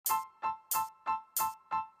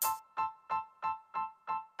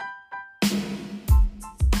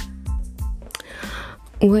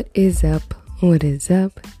What is up? What is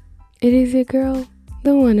up? It is your girl,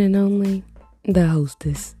 the one and only, the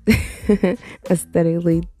hostess,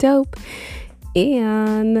 aesthetically dope.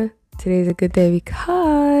 And today's a good day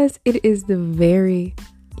because it is the very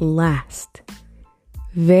last,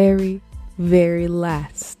 the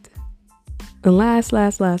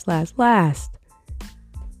last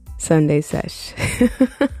Sunday sesh.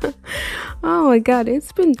 Oh my God,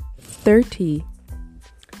 it's been 30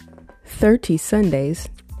 Sundays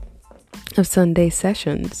of Sunday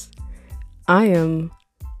sessions. I am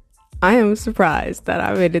surprised that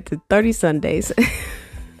I made it to 30 Sundays.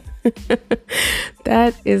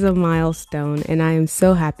 That is a milestone and I am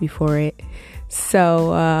so happy for it.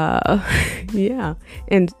 So yeah,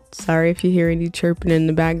 and sorry if you hear any chirping in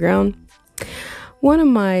the background. One of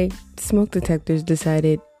my smoke detectors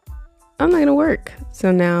decided I'm not gonna work,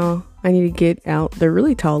 so now I need to get out the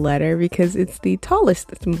really tall ladder because it's the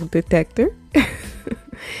tallest smoke detector.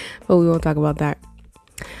 But we won't talk about that.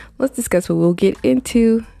 Let's discuss what we'll get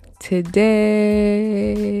into today.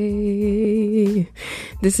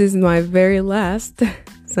 This is my very last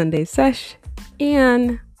Sunday sesh,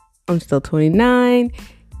 and I'm still 29.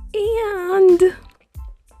 And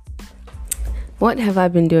what have I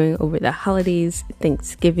been doing over the holidays,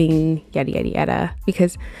 Thanksgiving, yada yada yada?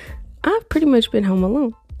 Because I've pretty much been home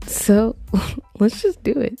alone. So let's just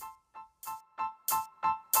do it.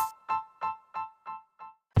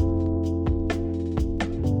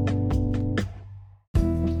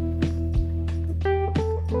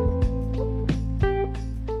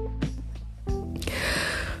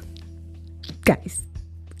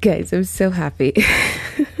 Guys, I'm so happy.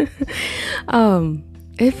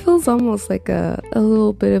 It feels almost like a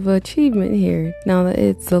little bit of an achievement here now that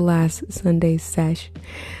it's the last Sunday sesh.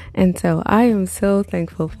 And so I am so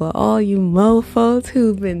thankful for all you mofos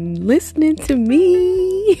who've been listening to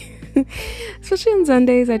me. Especially on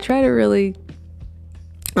Sundays, I try to really,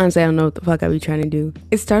 honestly, I don't know what the fuck I be trying to do.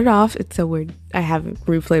 It started off, it's so weird. I haven't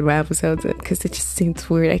replayed my episodes because it just seems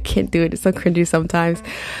weird. I can't do it. It's so cringy sometimes.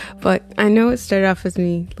 But I know it started off as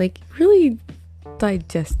me like really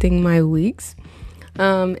digesting my weeks.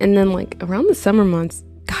 And then like around the summer months,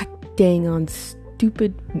 god dang on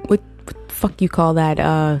stupid, what the fuck you call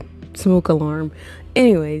that, smoke alarm.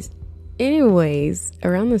 Anyways,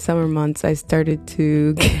 around the summer months, I started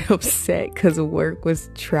to get upset because work was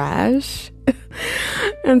trash.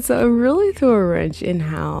 And so it really threw a wrench in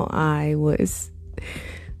how I was,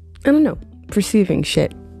 I don't know, perceiving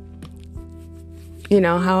shit. You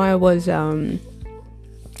know, how I was,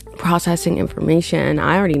 processing information.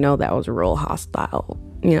 I already know that was real hostile.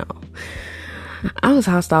 You know, I was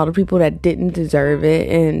hostile to people that didn't deserve it,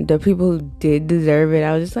 and the people who did deserve it,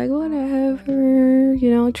 I was just like, whatever,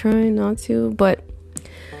 you know, trying not to. But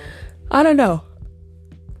I don't know.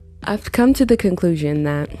 I've come to the conclusion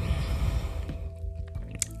that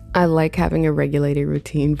I like having a regulated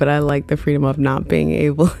routine, but I like the freedom of not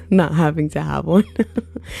having to have one.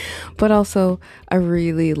 But also, I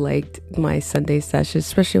really liked my Sunday sessions,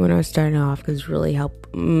 especially when I was starting off, because it really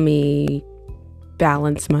helped me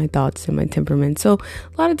balance my thoughts and my temperament. So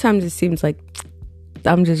a lot of times it seems like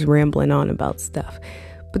I'm just rambling on about stuff.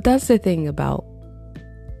 But that's the thing about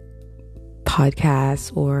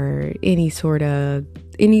podcasts or any sort of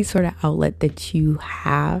outlet that you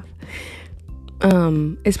have.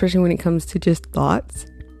 Especially when it comes to just thoughts.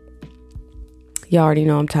 You already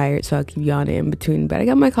know I'm tired, so I'll keep yawning in between. But I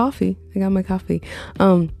got my coffee.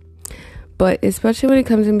 But especially when it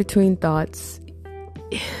comes in between thoughts,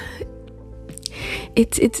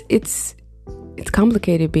 it's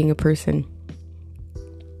complicated being a person.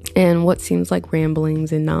 And what seems like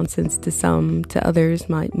ramblings and nonsense to some, to others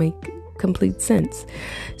might make complete sense.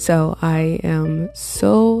 So I am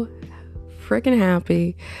so freaking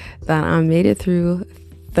happy that I made it through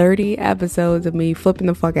 30 episodes of me flipping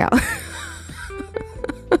the fuck out.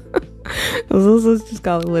 Let's just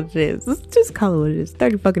call it what it is.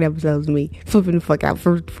 30 fucking episodes of me flipping the fuck out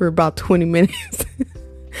for about 20 minutes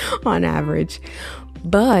on average.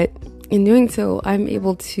 But in doing so, I'm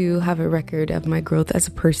able to have a record of my growth as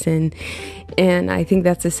a person, and I think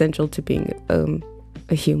that's essential to being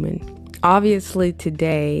a human. Obviously,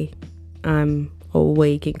 today I'm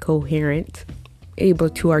awake and coherent, able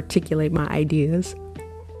to articulate my ideas.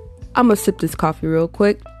 I'm gonna sip this coffee real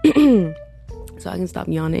quick so I can stop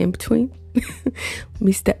yawning in between. Let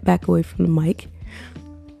me step back away from the mic.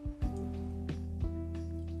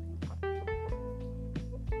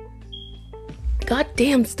 God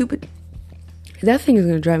damn, stupid. That thing is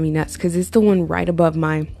gonna drive me nuts because it's the one right above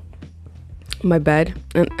my bed.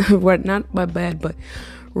 And not my bed, but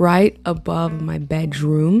right above my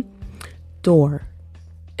bedroom door.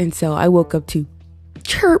 And so I woke up to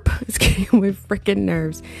chirp is getting on my freaking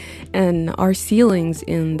nerves. And our ceilings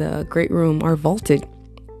in the great room are vaulted,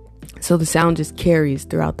 so the sound just carries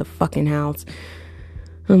throughout the fucking house.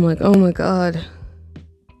 I'm like, oh my god.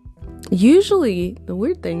 Usually, the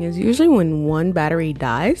weird thing is, usually when one battery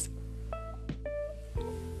dies,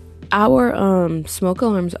 our smoke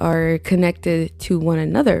alarms are connected to one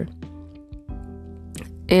another,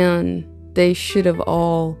 and they should have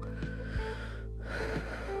all,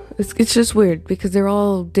 it's just weird because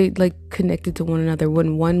they like connected to one another.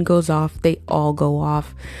 When one goes off, they all go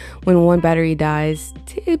off. When one battery dies,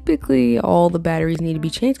 typically all the batteries need to be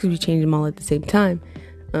changed because we change them all at the same time.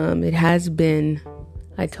 It has been,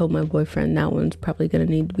 I told my boyfriend that one's probably gonna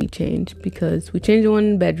need to be changed because we changed the one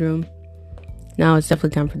in the bedroom. Now it's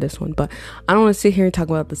definitely time for this one, but I don't want to sit here and talk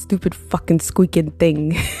about the stupid fucking squeaking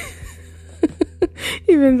thing.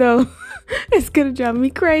 Even though it's gonna drive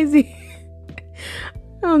me crazy.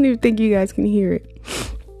 I don't even think you guys can hear it.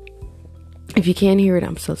 If you can't hear it,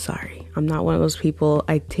 I'm so sorry. I'm not one of those people.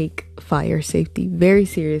 I take fire safety very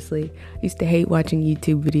seriously. I used to hate watching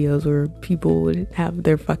YouTube videos where people would have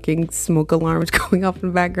their fucking smoke alarms going off in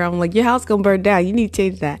the background. I'm like, your house gonna burn down. You need to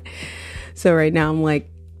change that. So right now I'm like,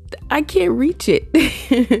 I can't reach it.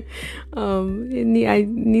 I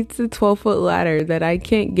need the 12-foot ladder that I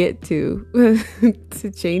can't get to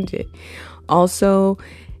to change it. Also,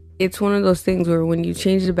 it's one of those things where when you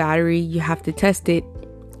change the battery, you have to test it.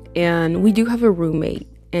 And we do have a roommate,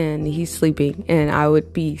 and he's sleeping. And I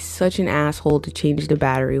would be such an asshole to change the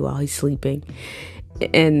battery while he's sleeping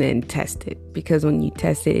and then test it. Because when you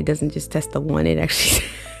test it, it doesn't just test the one. It actually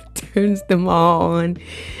turns them all on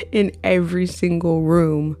in every single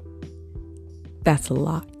room. That's a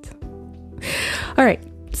lot. All right.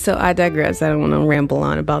 So I digress. I don't want to ramble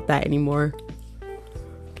on about that anymore.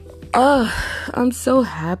 I'm so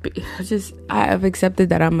happy. I've accepted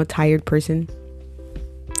that I'm a tired person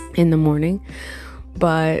in the morning,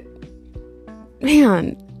 but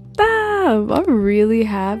man, I'm really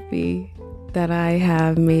happy that I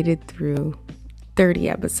have made it through 30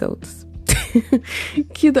 episodes.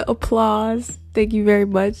 Cue the applause. Thank you very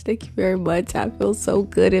much. Thank you very much. I feel so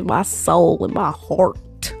good in my soul, in my heart.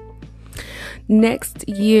 Next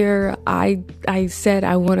year, I said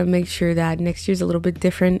I want to make sure that next year's a little bit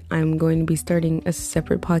different. I'm going to be starting a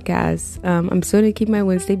separate podcast. I'm still going to keep my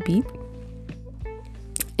Wednesday beat.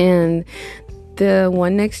 And the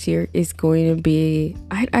one next year is going to be,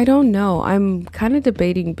 I don't know. I'm kind of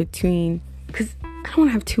debating between, because I don't want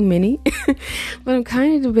to have too many, but I'm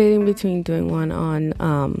kind of debating between doing one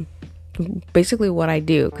on basically what I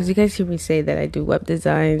do. Because you guys hear me say that I do web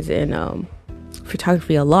designs and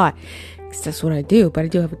photography a lot. Because that's what I do. But I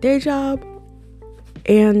do have a day job.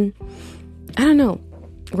 And I don't know.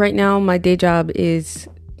 Right now, my day job is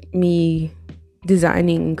me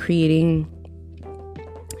designing and creating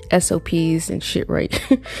SOPs and shit, right?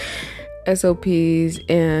 SOPs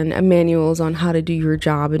and manuals on how to do your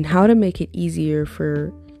job and how to make it easier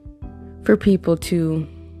for people who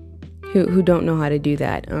don't know how to do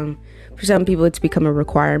that. For some people, it's become a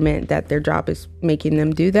requirement that their job is making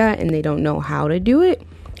them do that and they don't know how to do it.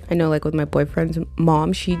 I know, like with my boyfriend's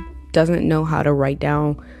mom, she doesn't know how to write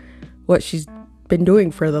down what she's been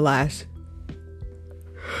doing for the last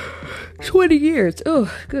 20 years.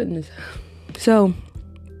 Oh, goodness. So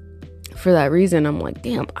for that reason, I'm like,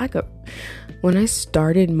 damn, when I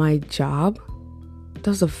started my job, that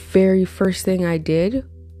was the very first thing I did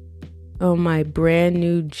on my brand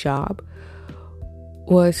new job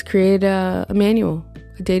was create a manual,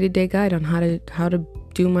 a day-to-day guide on how to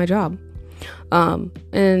do my job.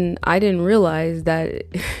 And I didn't realize that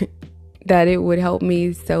that it would help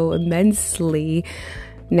me so immensely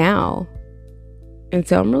now. And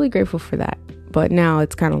so I'm really grateful for that. But now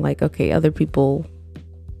it's kind of like, okay, other people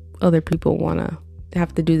want to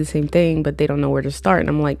have to do the same thing, but they don't know where to start. And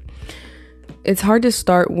I'm like, it's hard to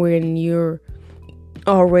start when you're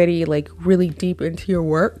already like really deep into your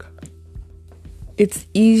work. It's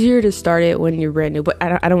easier to start it when you're brand new, but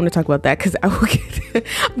I don't want to talk about that because I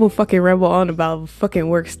will fucking ramble on about fucking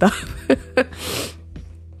work stuff.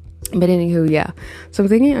 But anywho, yeah. So I'm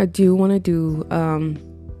thinking I do want to do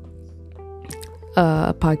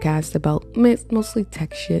a podcast about mostly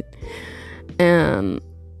tech shit. And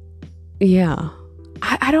yeah,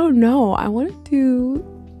 I don't know. I want to do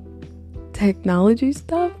technology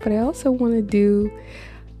stuff, but I also want to do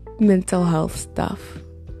mental health stuff.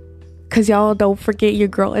 Because y'all don't forget your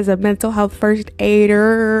girl is a mental health first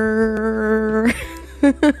aider.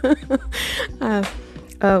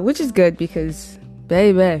 Which is good because,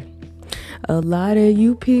 baby, a lot of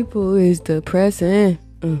you people is depressing.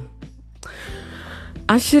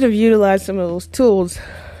 I should have utilized some of those tools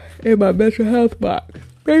in my mental health box.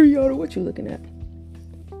 Baby Yoda, what you looking at?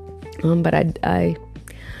 But I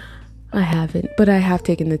haven't, but I have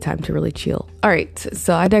taken the time to really chill. All right,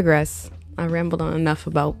 so I digress. I rambled on enough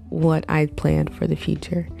about what I planned for the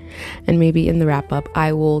future. And maybe in the wrap up,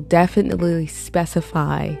 I will definitely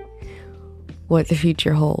specify what the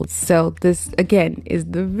future holds. So this, again, is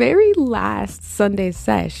the very last Sunday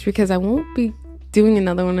sesh because I won't be doing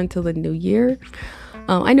another one until the new year.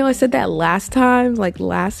 I know I said that last time, like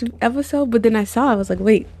last episode, but then I was like,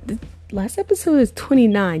 wait, the last episode is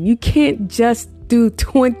 29. You can't just do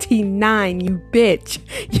 29, you bitch.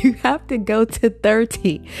 You have to go to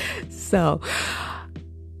 30. So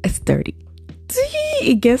it's 30.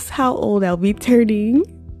 Guess how old I'll be turning?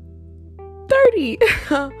 30.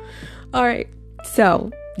 All right.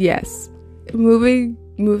 So yes, moving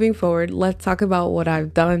forward, let's talk about what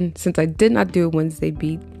I've done since I did not do a Wednesday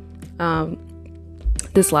beat.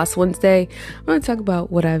 This last Wednesday, I'm going to talk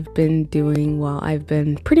about what I've been doing while I've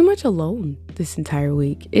been pretty much alone this entire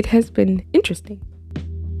week. It has been interesting.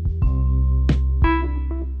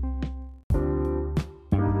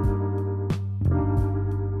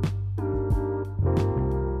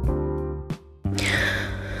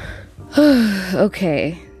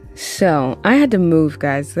 Okay, so I had to move,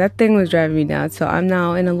 guys. That thing was driving me nuts. So I'm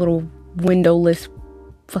now in a little windowless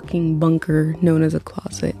fucking bunker known as a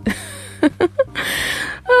closet.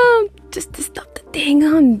 Just to stop the dang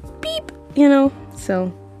on beep,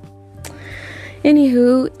 So,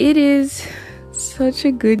 anywho, it is such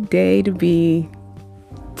a good day to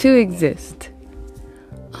exist.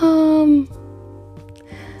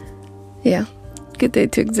 Yeah, good day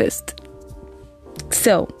to exist.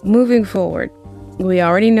 So, moving forward, we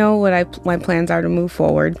already know what my plans are to move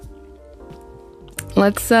forward.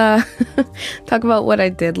 Let's talk about what I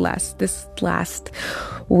did this last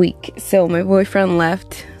week. So my boyfriend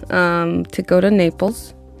left to go to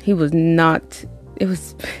Naples. It was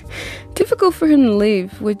difficult for him to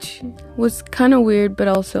leave, which was kind of weird, but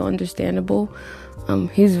also understandable.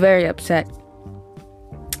 He's very upset.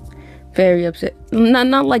 Very upset.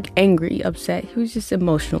 Not like angry upset. He was just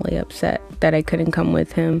emotionally upset that I couldn't come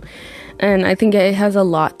with him. And I think it has a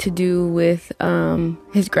lot to do with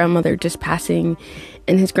his grandmother just passing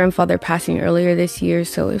and his grandfather passing earlier this year.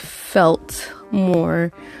 So it felt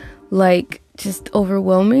more like just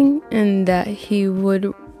overwhelming, and that he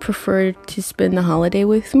would prefer to spend the holiday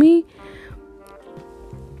with me.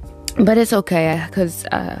 But it's okay because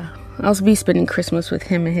I'll be spending Christmas with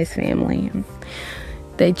him and his family. And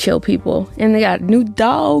they chill people, and they got a new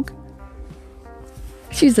dog.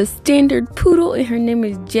 She's a standard poodle, and her name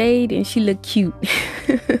is Jade, and she look cute.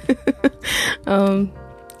 So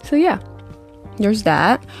yeah, there's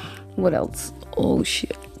that. What else? Oh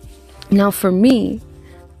shit. Now for me,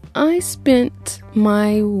 I spent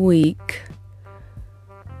my week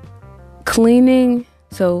cleaning.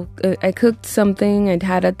 So I cooked something. I'd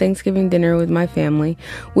had a Thanksgiving dinner with my family,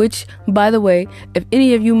 which, by the way, if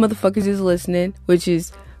any of you motherfuckers is listening, which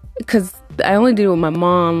is because I only did it with my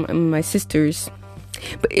mom and my sisters,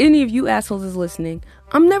 but any of you assholes is listening,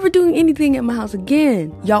 I'm never doing anything at my house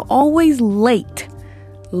again. Y'all always late.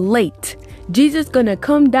 Jesus gonna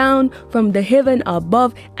come down from the heaven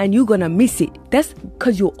above and you gonna miss it. That's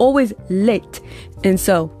because you're always late. And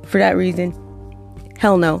so for that reason,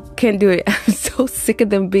 hell no, can't do it. I'm so sick of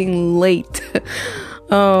them being late.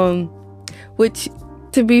 Which,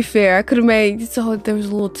 to be fair, I could have made, so there was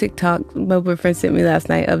a little TikTok my boyfriend sent me last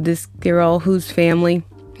night of this girl whose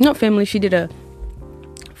not family, she did a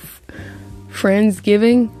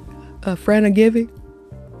Friendsgiving,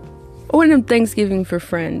 one of them Thanksgiving for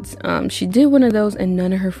friends. She did one of those and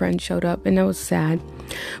none of her friends showed up, and that was sad.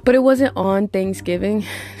 But it wasn't on Thanksgiving.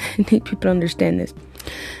 I need people to understand this.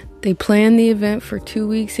 They planned the event for 2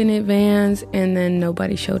 weeks in advance, and then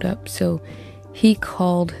nobody showed up. So he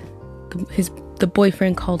called, the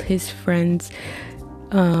boyfriend called his friends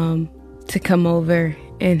to come over,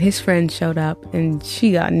 and his friends showed up, and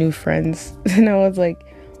she got new friends. And I was like,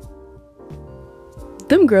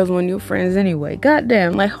 them girls want new friends anyway.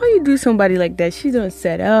 Goddamn, like, how you do somebody like that? She done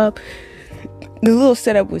set up. The little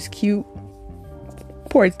setup was cute.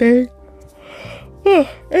 Poor thing.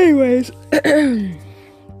 Anyways.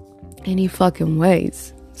 Any fucking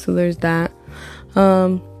ways. So there's that.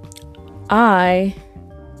 I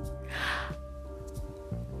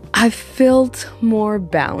felt more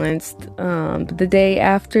balanced. The day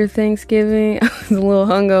after Thanksgiving, I was a little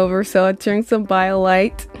hungover, so I drank some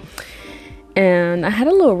BioLite. And I had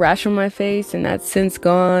a little rash on my face, and that's since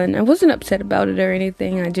gone. I wasn't upset about it or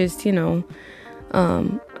anything. I just,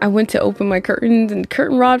 I went to open my curtains and the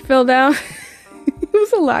curtain rod fell down. It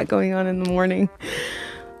was a lot going on in the morning.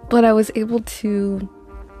 But I was able to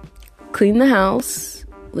clean the house,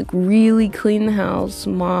 like really clean the house,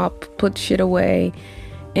 mop, put shit away,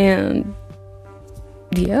 and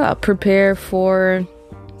yeah, prepare for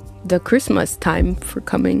the Christmas time for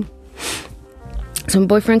coming. So my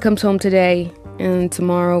boyfriend comes home today, and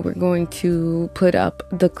tomorrow we're going to put up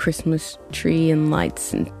the Christmas tree and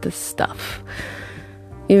lights and the stuff.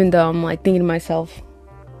 Even though I'm like thinking to myself,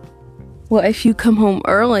 well, if you come home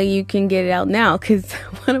early, you can get it out now, because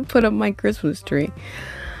I want to put up my Christmas tree.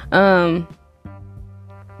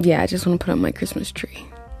 Yeah, I just want to put up my Christmas tree.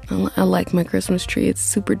 I like my Christmas tree. It's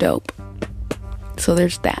super dope. So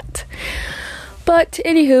there's that. But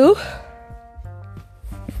anywho,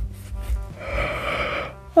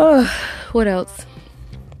 what else?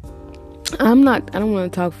 I don't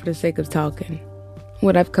want to talk for the sake of talking.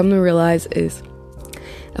 What I've come to realize is,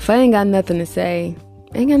 if I ain't got nothing to say,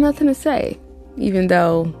 I ain't got nothing to say. Even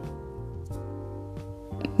though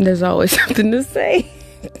there's always something to say.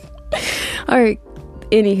 Alright,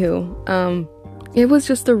 anywho, it was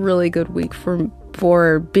just a really good week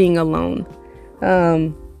for being alone.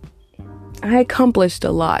 I accomplished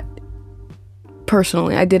a lot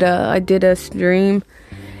personally. I did a stream,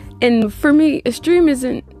 and for me, a stream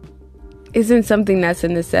isn't something that's a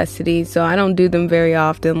necessity, so I don't do them very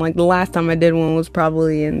often. Like, the last time I did one was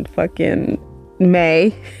probably in fucking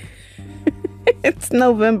May. It's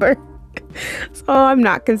November. So I'm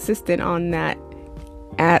not consistent on that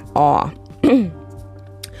at all.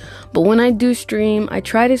 But when I do stream, I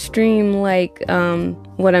try to stream like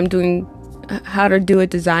what I'm doing, how to do a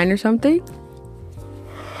design or something.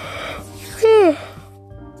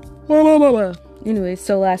 Anyway,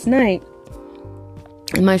 so last night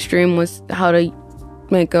my stream was how to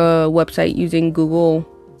make a website using Google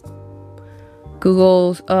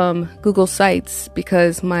Sites,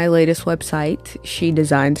 because my latest website, She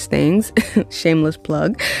Designs Things, shameless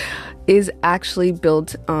plug, is actually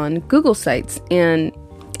built on Google Sites, and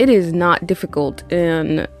it is not difficult.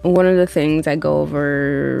 And one of the things I'm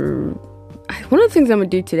gonna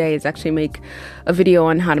do today is actually make a video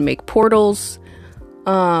on how to make portals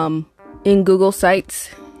in Google Sites.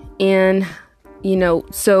 And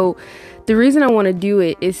so the reason I want to do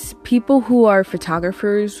it is, people who are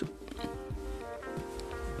photographers,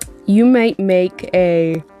 you might make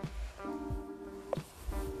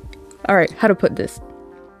how to put this.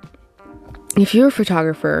 If you're a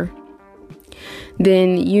photographer,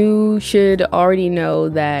 then you should already know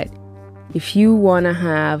that if you want to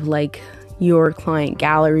have like your client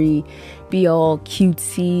gallery be all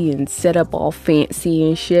cutesy and set up all fancy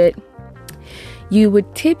and shit, you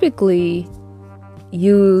would typically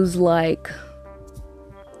use like,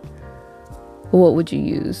 what would you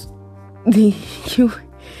use?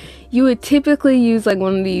 You would typically use like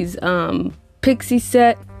one of these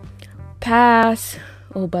Pixieset Pass.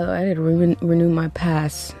 Oh, by the way, I did renew my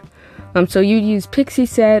pass. So you'd use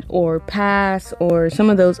Pixieset or Pass or some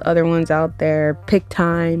of those other ones out there,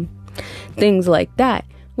 PicTime, things like that.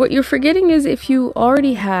 What you're forgetting is, if you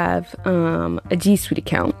already have a G Suite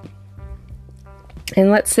account,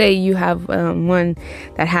 and let's say you have one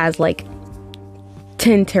that has like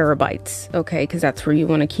 10 terabytes, okay, because that's where you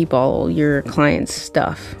want to keep all your clients'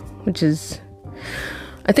 stuff, which is,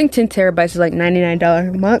 I think 10 terabytes is like $99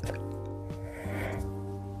 a month.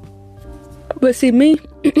 But see, me,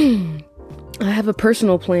 I have a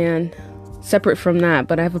personal plan separate from that,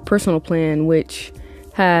 but I have a personal plan which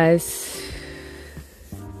has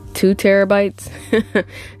 2 terabytes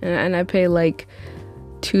and I pay like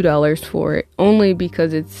 $2 for it, only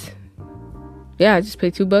because it's, I just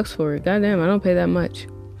pay $2 for it. Goddamn, I don't pay that much.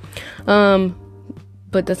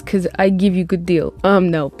 But that's because I give you good deal.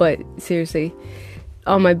 No, but seriously,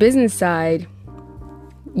 on my business side,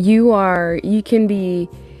 you can be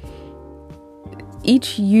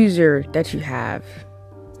each user that you have.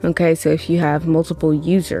 Okay, so if you have multiple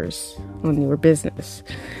users on your business,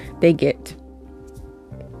 they get,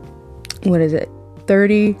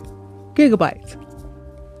 30 gigabytes.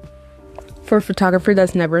 For a photographer,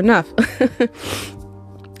 that's never enough.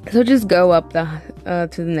 So just go up to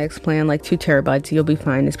the next plan, like 2 terabytes, you'll be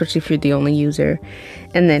fine, especially if you're the only user.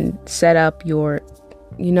 And then set up your,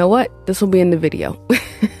 you know what? This will be in the video.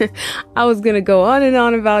 I was gonna go on and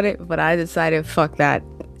on about it, but I decided, fuck that.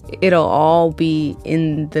 It'll all be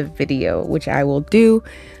in the video, which I will do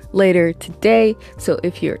later today. So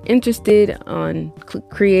if you're interested on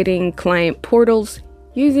creating client portals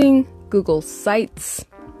using Google Sites,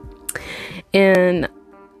 and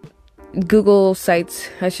Google Sites,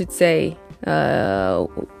 I should say,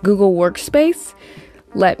 Google Workspace,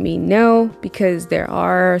 let me know, because there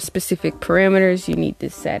are specific parameters you need to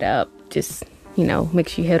set up. Just, make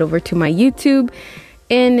sure you head over to my YouTube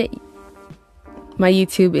and My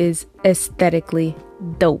YouTube is aesthetically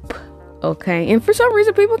dope. Okay. And for some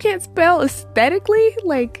reason, people can't spell aesthetically.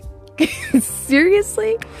 Like,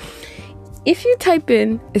 seriously? If you type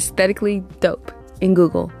in aesthetically dope in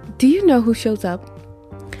Google, do you know who shows up?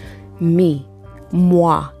 Me.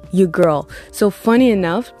 Moi. Your girl. So funny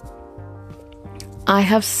enough, I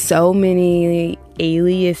have so many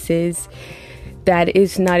aliases that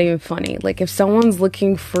is not even funny. Like, if someone's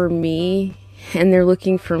looking for me and they're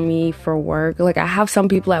looking for me for work, like, I have some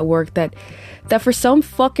people at work that for some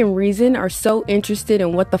fucking reason are so interested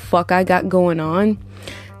in what the fuck I got going on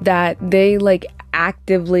that they like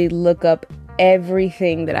actively look up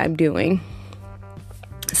everything that I'm doing.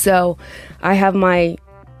 So I have my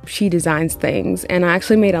She Designs Things, and I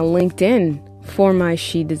actually made a LinkedIn for my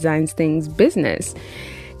She Designs Things business.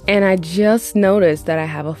 And I just noticed that I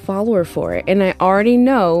have a follower for it. And I already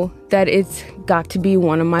know that it's got to be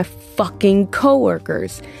one of my fucking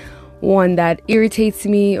coworkers. One that irritates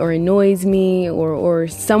me or annoys me, or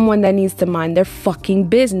someone that needs to mind their fucking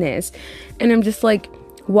business. And I'm just like,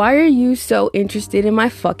 why are you so interested in my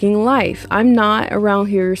fucking life? I'm not around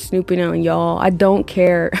here snooping on y'all. I don't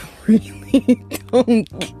care. Really don't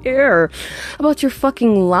care about your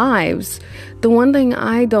fucking lives. The one thing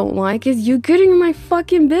I don't like is you getting in my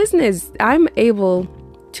fucking business. I'm able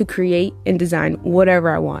to create and design whatever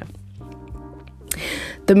I want.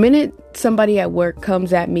 The minute somebody at work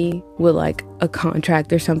comes at me with like a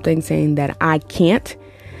contract or something saying that I can't,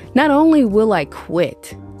 not only will I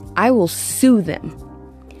quit, I will sue them.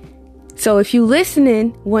 So if you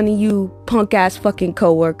listening, one of you punk ass fucking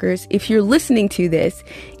coworkers, if you're listening to this,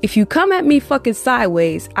 if you come at me fucking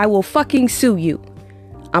sideways, I will fucking sue you.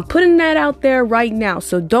 I'm putting that out there right now.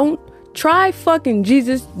 So don't try fucking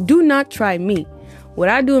Jesus. Do not try me. What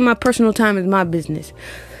I do in my personal time is my business.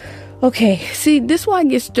 Okay, see, this is why I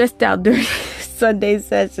get stressed out during Sunday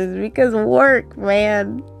sessions, because work,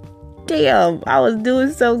 man. Damn, I was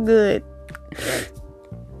doing so good.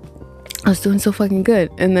 I was doing so fucking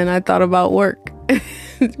good. And then I thought about work.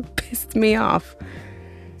 It pissed me off.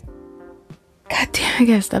 God damn, I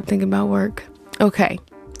gotta stop thinking about work. Okay.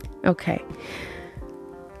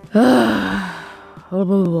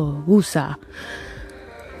 Woosah.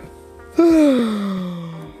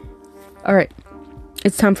 All right.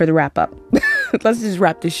 It's time for the wrap up. Let's just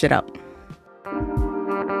wrap this shit up.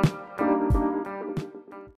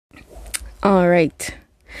 All right.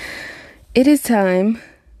 It is time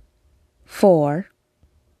for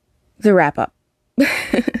the wrap up.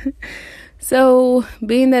 So,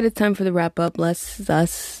 being that it's time for the wrap up, let's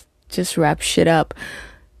us just wrap shit up.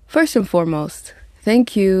 First and foremost,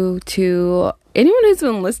 thank you to anyone who's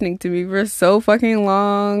been listening to me for so fucking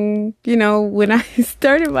long. You know, when I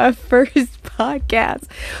started my first podcast,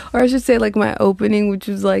 or I should say like my opening, which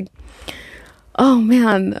was like, oh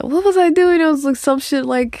man, what was I doing? It was like some shit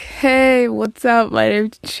like, hey, what's up? My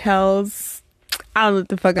name's Chels. I don't know what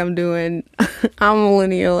the fuck I'm doing. I'm a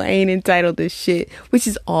millennial. I ain't entitled to shit, which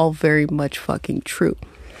is all very much fucking true.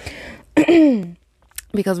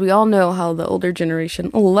 Because we all know how the older generation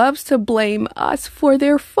loves to blame us for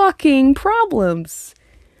their fucking problems.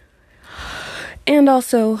 And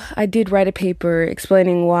also, I did write a paper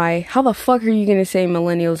explaining why, how the fuck are you going to say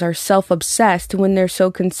millennials are self-obsessed when they're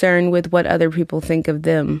so concerned with what other people think of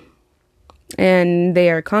them? And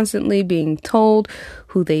they are constantly being told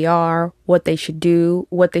who they are, what they should do,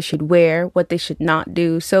 what they should wear, what they should not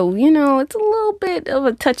do. So, you know, it's a little bit of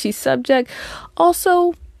a touchy subject.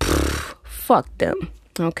 Also, fuck them.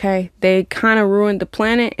 Okay? They kind of ruined the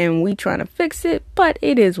planet and we trying to fix it, but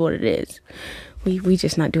it is what it is. We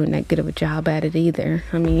just not doing that good of a job at it either.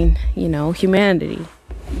 I mean, you know, humanity.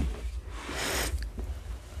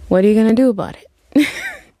 What are you gonna do about it?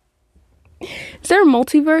 Is there a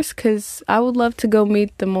multiverse? Because I would love to go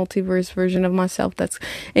meet the multiverse version of myself.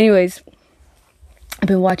 Anyways, I've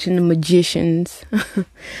been watching The Magicians.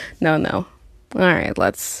 No. All right,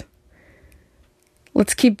 let's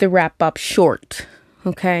keep the wrap up short,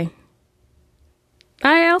 okay?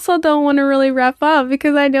 I also don't want to really wrap up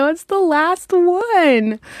because I know it's the last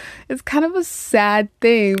one. It's kind of a sad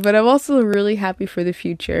thing, but I'm also really happy for the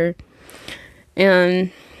future.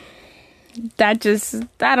 And I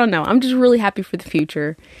don't know. I'm just really happy for the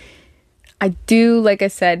future. I do, like I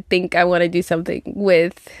said, think I want to do something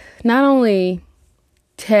with not only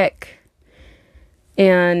tech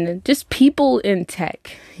and just people in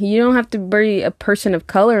tech. You don't have to be a person of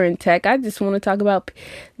color in tech. I just want to talk about,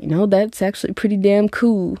 you know, that's actually pretty damn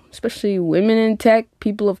cool. Especially women in tech,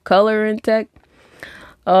 people of color in tech.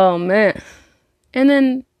 Oh, man. And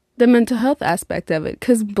then the mental health aspect of it.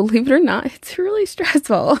 Because believe it or not, it's really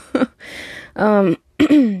stressful. I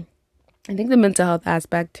think the mental health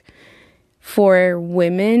aspect for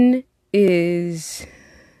women is,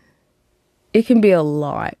 it can be a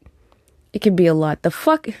lot. It can be a lot.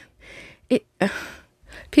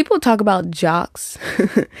 People talk about jocks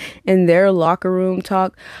and their locker room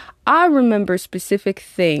talk. I remember specific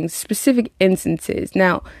things, specific instances.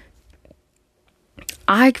 Now,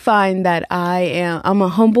 I find that I'm a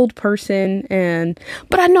humbled person,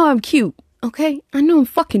 but I know I'm cute, okay? I know I'm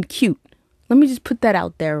fucking cute. Let me just put that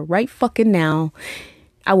out there right fucking now.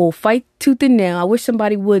 I will fight tooth and nail. I wish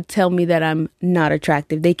somebody would tell me that I'm not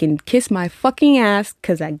attractive. They can kiss my fucking ass,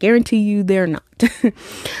 because I guarantee you they're not.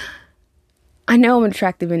 I know I'm an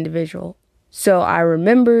attractive individual. So I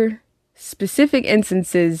remember specific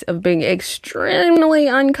instances of being extremely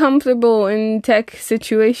uncomfortable in tech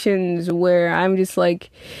situations where I'm just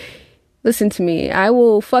like, listen to me, I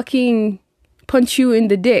will fucking punch you in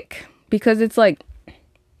the dick. Because it's like,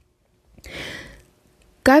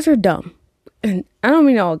 guys are dumb. And I don't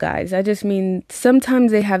mean all guys. I just mean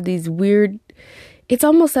sometimes they have these weird, it's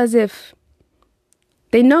almost as if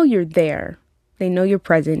they know you're there. They know you're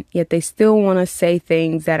present, yet they still want to say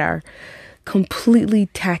things that are completely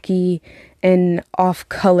tacky and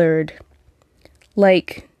off-colored.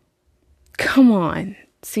 Like, come on.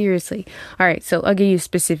 Seriously. All right, so I'll give you a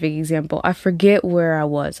specific example. I forget where I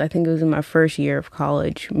was. I think it was in my first year of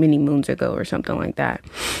college, many moons ago or something like that.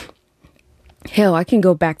 Hell, I can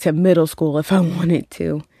go back to middle school if I wanted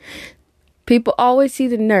to. People always see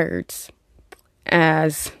the nerds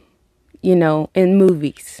as, you know, in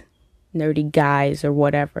movies, nerdy guys or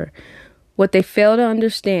whatever. What they fail to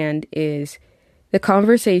understand is the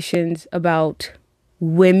conversations about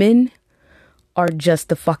women are just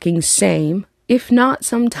the fucking same, if not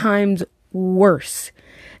sometimes worse.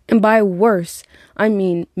 And by worse, I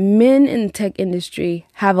mean men in the tech industry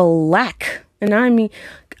have a lack. And I mean,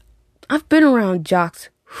 I've been around jocks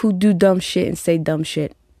who do dumb shit and say dumb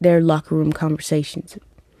shit. Their locker room conversations.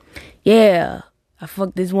 Yeah, I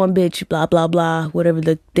fucked this one bitch, blah, blah, blah, whatever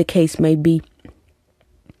the case may be.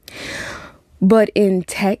 But in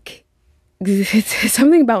tech, it's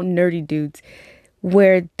something about nerdy dudes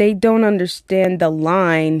where they don't understand the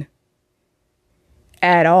line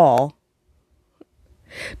at all.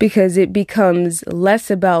 Because it becomes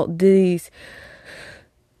less about these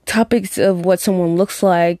topics of what someone looks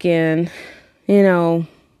like and, you know,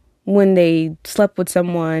 when they slept with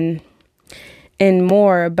someone, and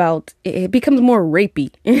more about, it becomes more rapey.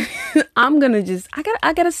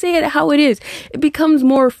 I gotta say it how it is. It becomes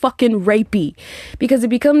more fucking rapey because it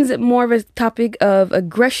becomes more of a topic of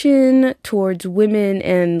aggression towards women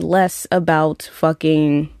and less about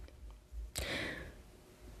fucking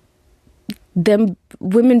them.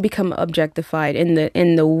 Women become objectified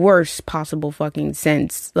in the worst possible fucking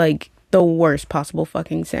sense. Like the worst possible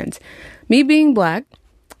fucking sense. Me being black,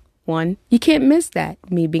 1, you can't miss that.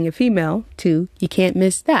 Me being a female, 2, you can't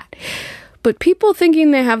miss that. But people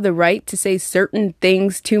thinking they have the right to say certain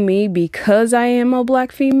things to me because I am a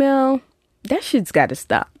black female, that shit's gotta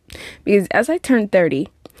stop. Because as I turn 30,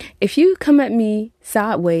 if you come at me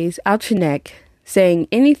sideways, out your neck, saying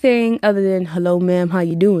anything other than, hello ma'am, how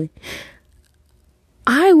you doing?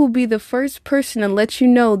 I will be the first person to let you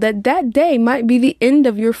know that that day might be the end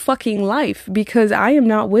of your fucking life because I am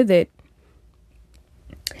not with it.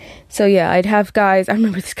 So yeah, I'd have guys, I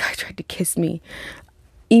remember this guy tried to kiss me.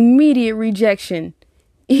 Immediate rejection.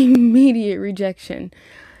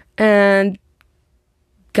 And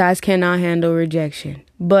guys cannot handle rejection.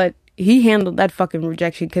 But he handled that fucking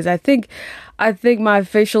rejection because I think my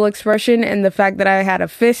facial expression and the fact that I had a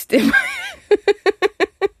fist in my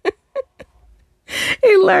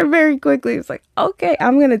he learned very quickly. It's like, okay,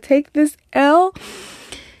 I'm going to take this L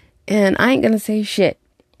and I ain't going to say shit.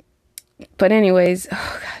 But anyways,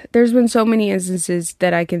 oh God, there's been so many instances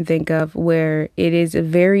that I can think of where it is a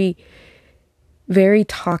very, very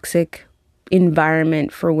toxic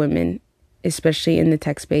environment for women, especially in the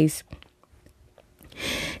tech space.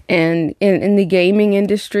 And in the gaming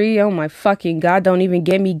industry, oh my fucking God, don't even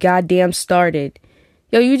get me goddamn started.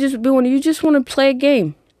 Yo, you just want to play a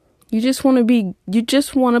game. You just want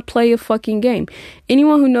to play a fucking game.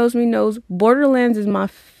 Anyone who knows me knows Borderlands is my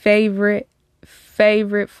favorite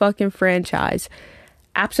fucking franchise.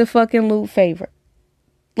 Absolute favorite.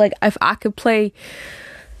 Like, if I could play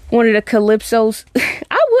one of the Calypsos,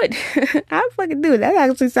 I would. I'd fucking do it. That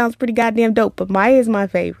actually sounds pretty goddamn dope. But Maya is my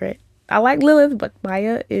favorite. I like Lilith, but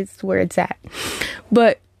Maya is where it's at.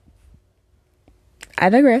 But I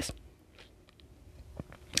digress.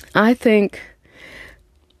 I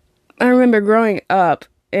remember growing up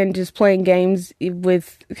and just playing games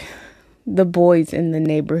with the boys in the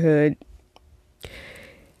neighborhood.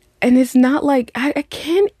 And it's not like I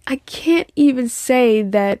can't even say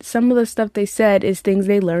that some of the stuff they said is things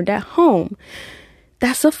they learned at home.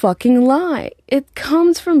 That's a fucking lie. It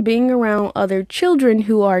comes from being around other children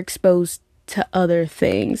who are exposed to other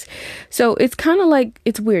things. So it's kind of like,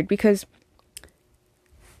 it's weird because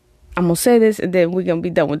I'm gonna say this and then we're gonna be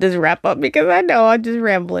done with this wrap up, because I know I'm just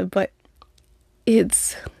rambling, but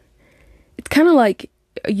it's kind of like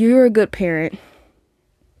you're a good parent.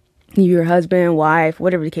 Your husband, wife,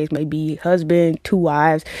 whatever the case may be, husband, 2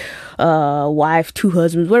 wives, wife, 2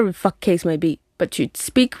 husbands, whatever the fuck case may be. But you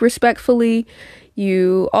speak respectfully.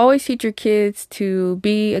 You always teach your kids to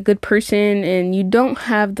be a good person, and you don't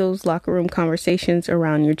have those locker room conversations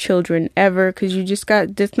around your children ever, because you just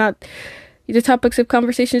got, that's not the topics of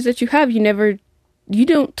conversations that you have. You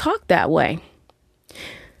don't talk that way.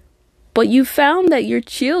 But you found that your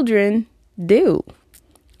children do.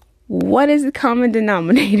 What is the common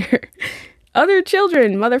denominator? Other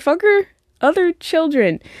children, motherfucker. Other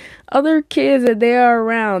children. Other kids that they are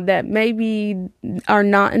around that maybe are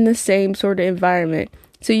not in the same sort of environment.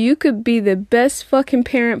 So you could be the best fucking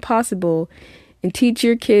parent possible and teach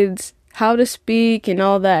your kids how to speak and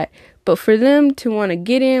all that. But for them to want to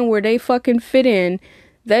get in where they fucking fit in,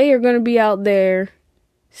 they are going to be out there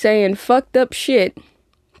saying fucked up shit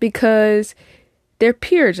because their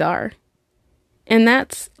peers are. And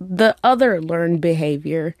that's the other learned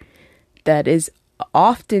behavior that is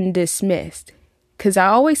often dismissed. Because I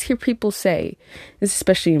always hear people say,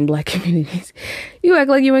 especially in Black communities, you act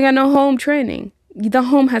like you ain't got no home training. The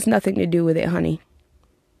home has nothing to do with it, honey.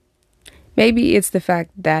 Maybe it's the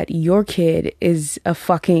fact that your kid is a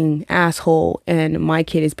fucking asshole and my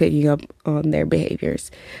kid is picking up on their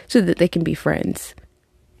behaviors so that they can be friends.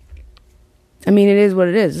 I mean, it is what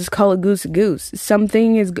it is. Let's call it goose to goose.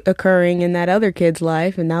 Something is occurring in that other kid's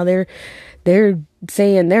life, and now they're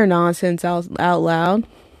saying their nonsense out loud.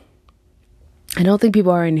 I don't think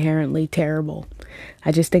people are inherently terrible.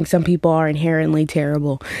 I just think some people are inherently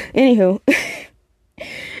terrible. Anywho,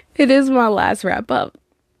 it is my last wrap up.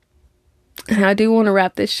 And I do want to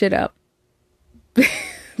wrap this shit up.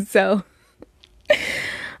 So,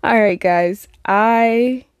 all right, guys.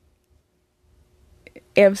 I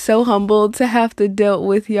am so humbled to have to deal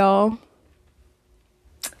with y'all,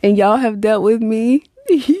 and y'all have dealt with me.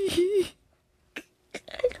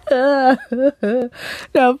 No,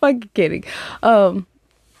 I'm fucking kidding.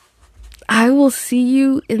 I will see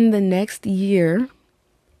you in the next year.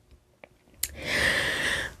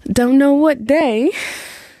 Don't know what day.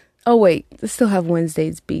 Oh wait, I still have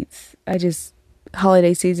Wednesday's beats.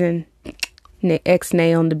 Holiday season,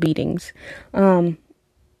 X-nay on the beatings.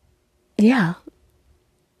 Yeah.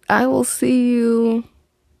 I will see you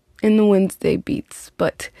in the Wednesday beats,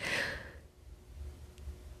 but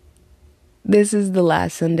this is the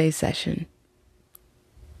last Sunday session.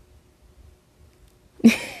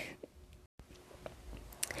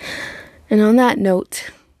 And on that note,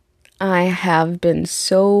 I have been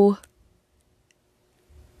so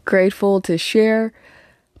grateful to share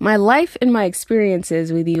my life and my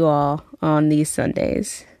experiences with you all on these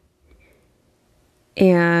Sundays.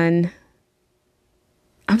 And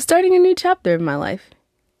I'm starting a new chapter in my life.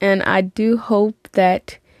 And I do hope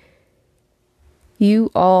that you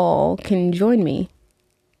all can join me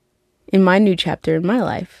in my new chapter in my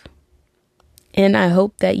life. And I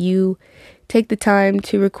hope that you take the time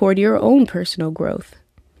to record your own personal growth.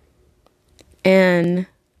 And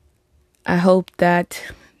I hope that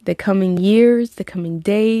the coming years, the coming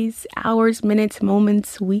days, hours, minutes,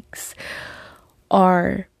 moments, weeks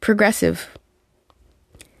are progressive.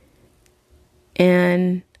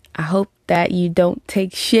 And I hope that you don't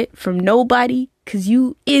take shit from nobody, because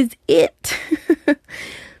you is it.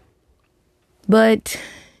 But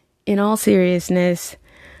in all seriousness,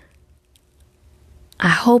 I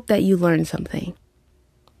hope that you learn something.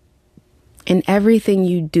 In everything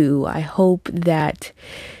you do, I hope that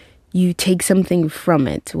you take something from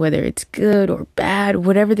it, whether it's good or bad,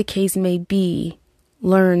 whatever the case may be.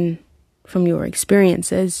 Learn from your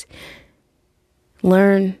experiences.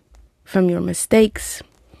 Learn from your mistakes.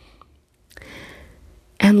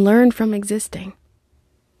 And learn from existing.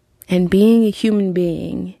 And being a human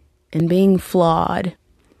being. And being flawed.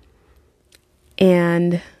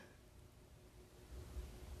 And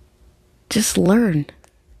just learn.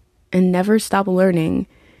 And never stop learning.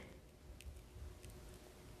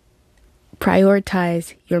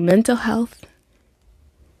 Prioritize your mental health,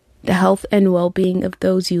 the health and well-being of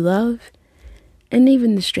those you love, and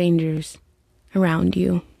even the strangers around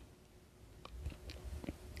you.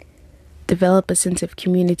 Develop a sense of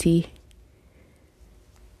community.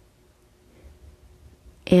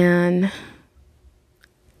 And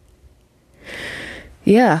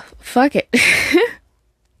Yeah, fuck it.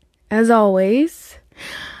 As always,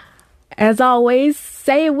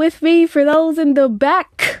 say it with me for those in the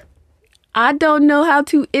back. I don't know how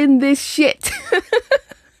to end this shit.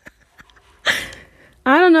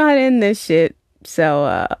 I don't know how to end this shit.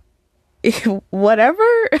 So,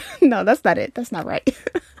 whatever. No, that's not it. That's not right.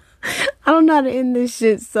 I don't know how to end this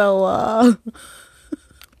shit. So,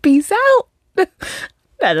 peace out.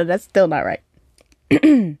 No, that's still not right.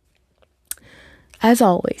 As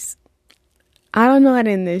always, I don't know how to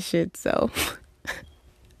end this shit. So,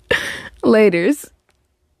 laters.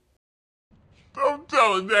 I'm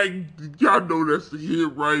telling that, y'all know that's the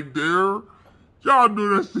hit right there. Y'all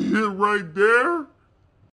know that's the hit right there.